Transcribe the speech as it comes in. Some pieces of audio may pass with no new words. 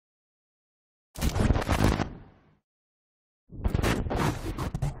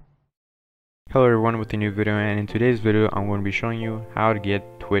Hello everyone, with a new video, and in today's video I'm going to be showing you how to get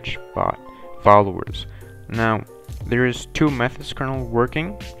Twitch bot followers. Now there's two methods currently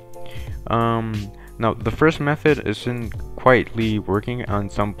working. Now the first method isn't quietly working on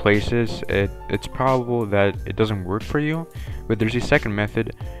some places. It's probable that it doesn't work for you, but there's a second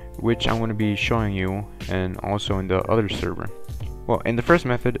method which I'm going to be showing you, and also in the other server. Well, in the first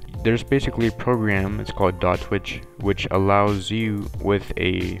method, there's basically a program, it's called Dotwitch, which allows you with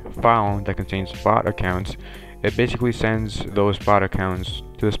a file that contains bot accounts. It basically sends those bot accounts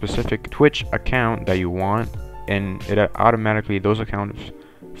to a specific Twitch account that you want, and it automatically, those accounts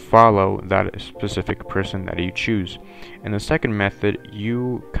follow that specific person that you choose. In the second method,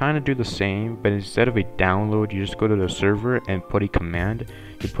 you kind of do the same, but instead of a download, you just go to the server and put a command.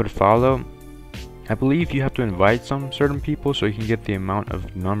 You put follow. I believe you have to invite some certain people so you can get the amount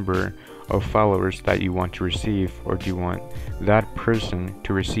of number of followers that you want to receive, or do you want that person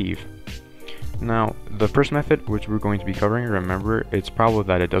to receive. Now the first method, which we're going to be covering, remember, it's probable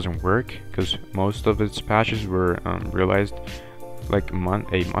that it doesn't work because most of its patches were realized like a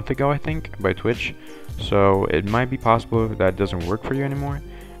month ago, I think, by Twitch, so it might be possible that it doesn't work for you anymore.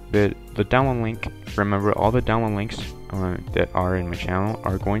 But the download link, remember, all the download links that are in my channel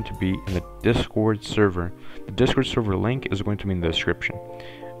are going to be in the Discord server. The Discord server link is going to be in the description.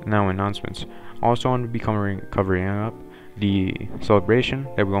 Now, announcements. Also, I'm going to be covering up the celebration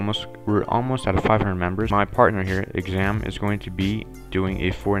that we're almost at 500 members. My partner here, Exam, is going to be doing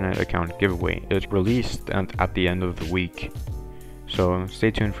a Fortnite account giveaway. It's released at the end of the week, so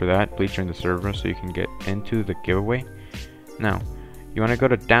stay tuned for that. Please join the server so you can get into the giveaway. Now, you want to go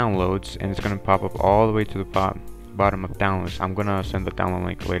to downloads, and it's going to pop up all the way to the bottom of downloads. I'm going to send the download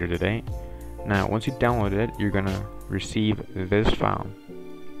link later today. Now once you download it, you're going to receive this file,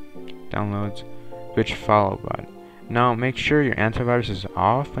 downloads Twitch follow bot. Now make sure your antivirus is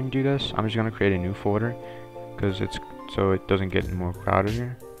off when you do this. I'm just going to create a new folder because so it doesn't get more crowded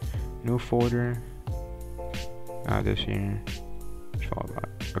here. New folder, this here, follow bot.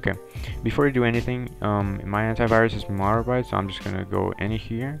 Okay, before you do anything, my antivirus is modified, so I'm just gonna go in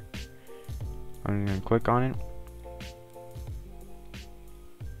here. I'm gonna click on it,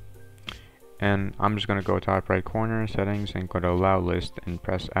 and I'm just gonna go top right corner, settings, and go to allow list and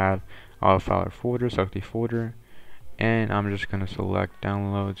press add all file or folder. Select the folder, and I'm just gonna select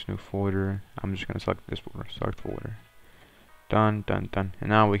downloads, new folder. I'm just gonna select this folder, select folder. Done, done, done. And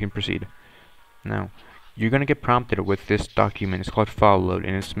now we can proceed. Now you're gonna get prompted with this document. It's called followed,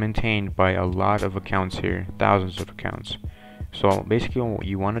 and it's maintained by a lot of accounts here, thousands of accounts. So basically what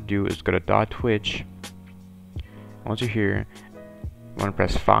you want to do is go to .twitch. Once you're here, you want to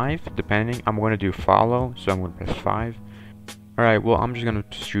press 5, depending. I'm going to do follow, so I'm going to press 5. Alright, well, I'm just going to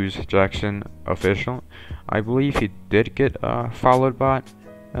choose Jackson Official. I believe he did get followed bot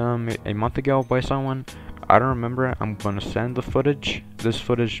a month ago by someone. I don't remember. I'm gonna send the footage. This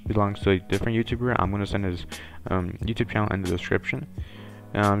footage belongs to a different YouTuber. I'm gonna send his YouTube channel in the description.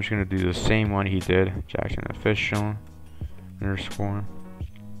 I'm just gonna do the same one he did, Jackson Official _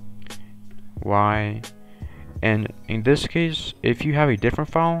 Y. And in this case, if you have a different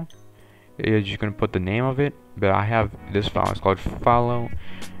file, you're just gonna put the name of it. But I have this file. It's called follow.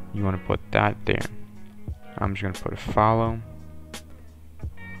 You want to put that there. I'm just gonna put a follow.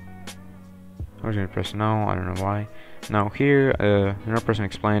 I was gonna press no, I don't know why. Now here, another person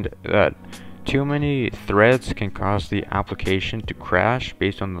explained that too many threads can cause the application to crash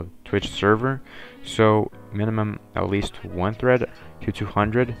based on the Twitch server. So minimum at least 1 thread to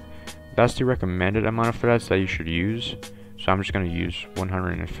 200. That's the recommended amount of threads that you should use. So I'm just gonna use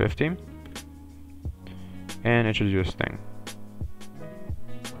 150, and it should do this thing.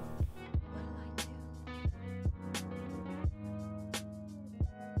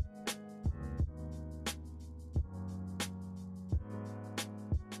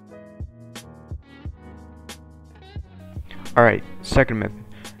 Alright, second method.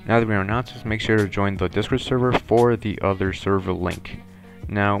 Now that we're on announcements, make sure to join the Discord server for the other server link.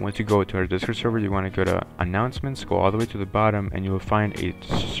 Now once you go to our Discord server, you want to go to announcements, go all the way to the bottom, and you will find a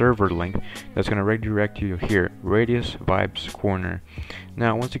server link that's going to redirect you here, Radius Vibes Corner.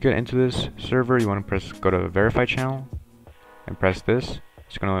 Now once you get into this server, you want to go to verify channel and press this.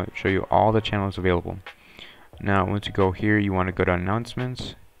 It's going to show you all the channels available. Now once you go here, you want to go to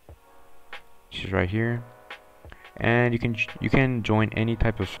announcements, which is right here. And you can join any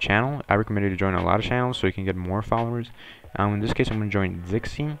type of channel. I recommend you to join a lot of channels so you can get more followers. In this case, I'm going to join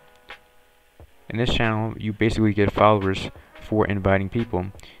Zixi. In this channel, you basically get followers for inviting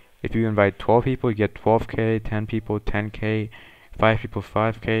people. If you invite 12 people, you get 12k, 10 people, 10k, 5 people,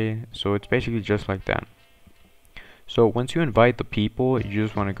 5k. So it's basically just like that. So once you invite the people, you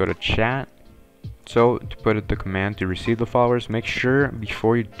just want to go to chat, So to put the command to receive the followers, make sure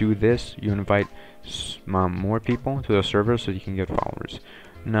before you do this you invite more people to the server so you can get followers.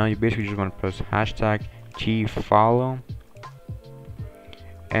 Now you basically just want to press hashtag tfollow,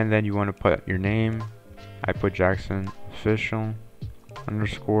 and then you want to put your name. I put Jackson official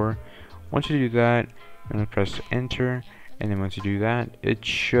underscore. Once you do that, you're going to press enter, and then once you do that, it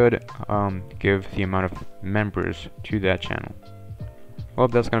should give the amount of members to that channel. Well,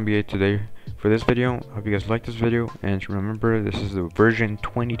 that's going to be it today for this video. Hope you guys liked this video, and remember, this is the version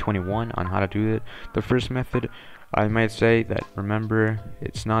 2021 on how to do it. The first method, I might say that, remember,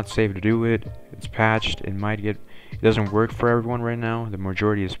 it's not safe to do it. It's patched. It doesn't work for everyone right now. The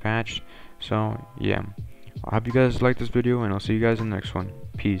majority is patched. So yeah, I hope you guys liked this video, and I'll see you guys in the next one.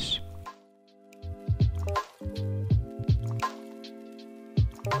 Peace.